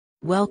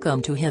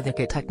Welcome to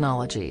Hithaka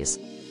Technologies.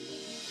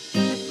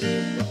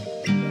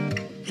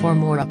 For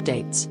more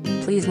updates,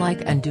 please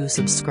like and do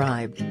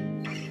subscribe.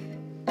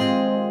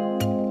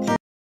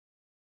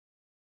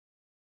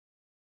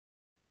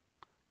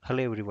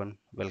 Hello everyone,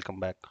 welcome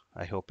back.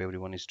 I hope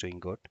everyone is doing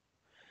good.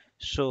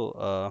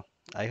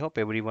 I hope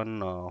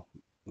everyone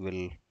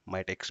will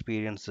might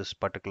experience this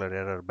particular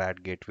error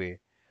bad gateway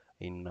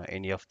in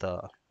any of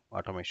the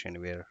automation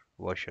anywhere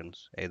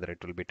versions. Either it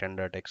will be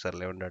 10.x or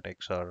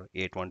 11.x or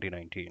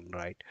A2019,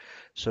 right?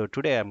 So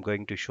today I'm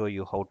going to show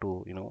you how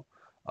to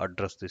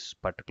address this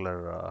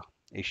particular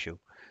issue.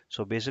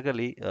 So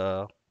basically,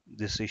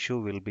 this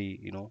issue will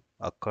be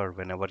occur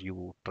whenever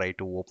you try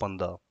to open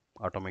the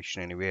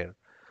automation anywhere,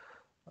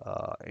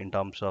 in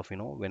terms of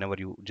whenever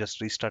you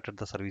just restarted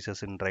the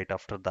services, and right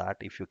after that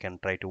if you can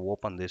try to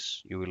open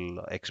this, you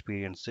will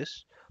experience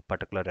this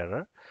particular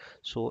error.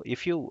 So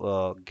if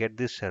you get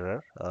this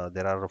error,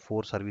 there are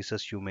four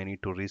services you may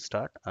need to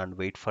restart and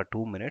wait for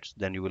 2 minutes,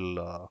 then you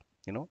will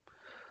you know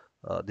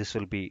this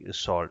will be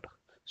solved.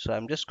 So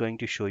I'm just going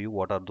to show you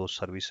what are those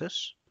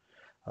services.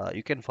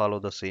 You can follow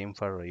the same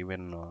for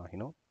even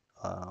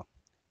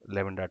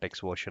 11.x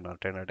version or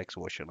 10.x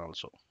version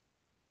also.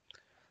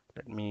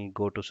 Let me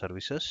go to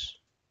services,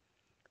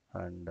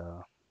 and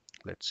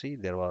let's see,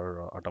 there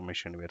are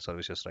automation ware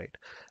services, right?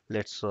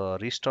 Let's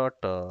restart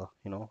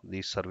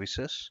these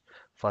services.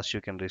 First you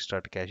can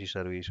restart cache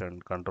service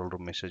and control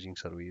room messaging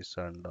service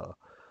and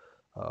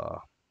uh,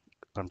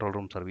 control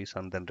room service,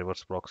 and then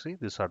reverse proxy.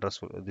 This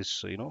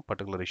this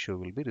particular issue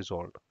will be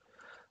resolved.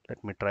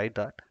 Let me try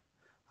that.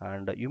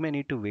 And you may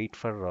need to wait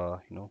for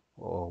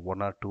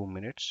 1 or 2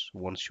 minutes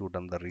once you've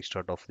done the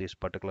restart of these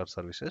particular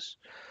services.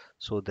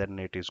 So then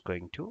it is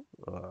going to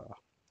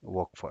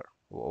work for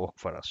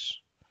us.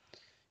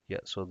 Yeah,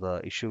 so the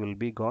issue will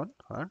be gone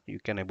and you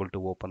can able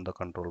to open the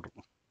control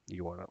room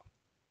URL.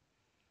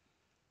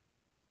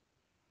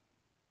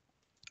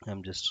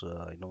 I'm just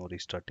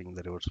restarting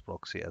the reverse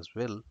proxy as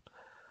well.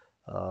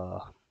 uh,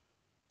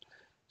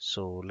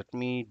 so let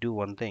me do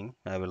one thing.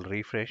 I will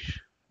refresh.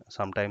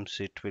 Sometimes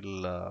it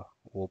will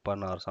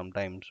open, or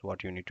sometimes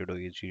what you need to do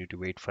is you need to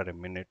wait for a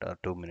minute or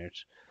 2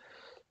 minutes,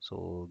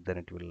 so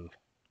then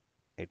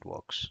it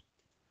works.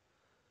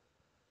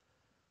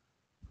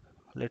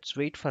 Let's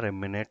wait for a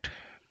minute.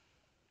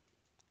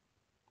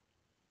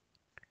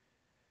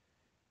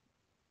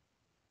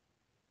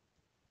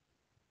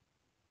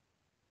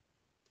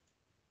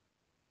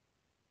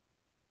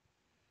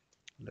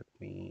 Let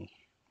me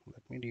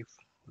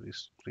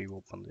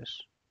reopen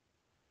this.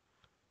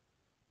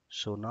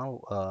 So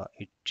now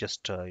it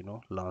just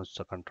launched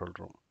the control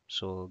room.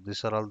 So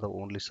these are all the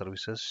only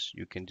services.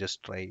 You can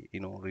just try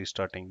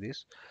restarting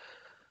this.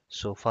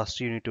 So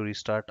first you need to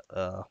restart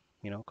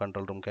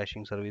control room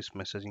caching service,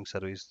 messaging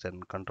service,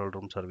 then control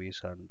room service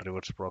and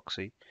reverse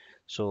proxy.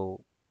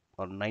 So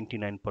on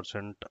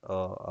 99%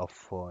 of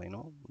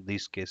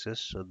these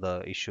cases,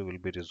 the issue will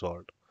be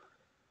resolved.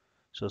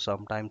 So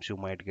sometimes you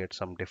might get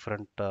some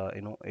different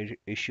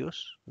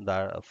issues.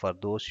 That for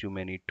those you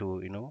may need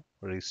to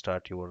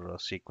restart your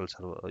SQL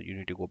server. You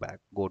need to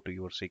go to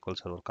your SQL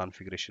Server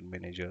configuration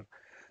manager.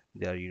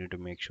 There you need to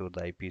make sure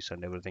the IPs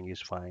and everything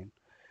is fine,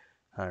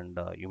 and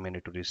you may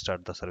need to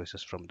restart the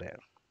services from there.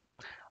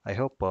 I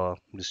hope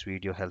this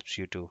video helps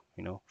you to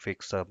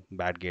fix the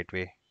bad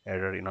gateway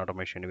error in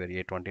automation anywhere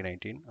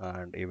A2019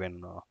 and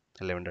even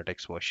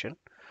 11.x version.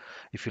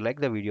 If you like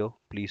the video,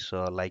 please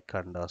like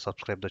and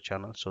subscribe the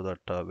channel, so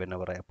that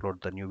whenever I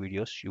upload the new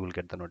videos, you will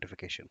get the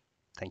notification.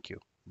 Thank you.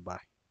 Bye.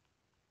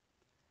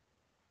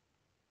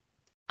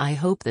 I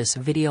hope this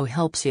video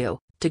helps you.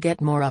 To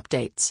get more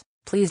updates,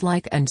 please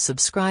like and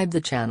subscribe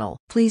the channel.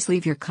 Please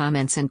leave your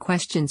comments and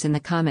questions in the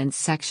comments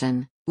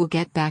section. We'll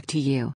get back to you.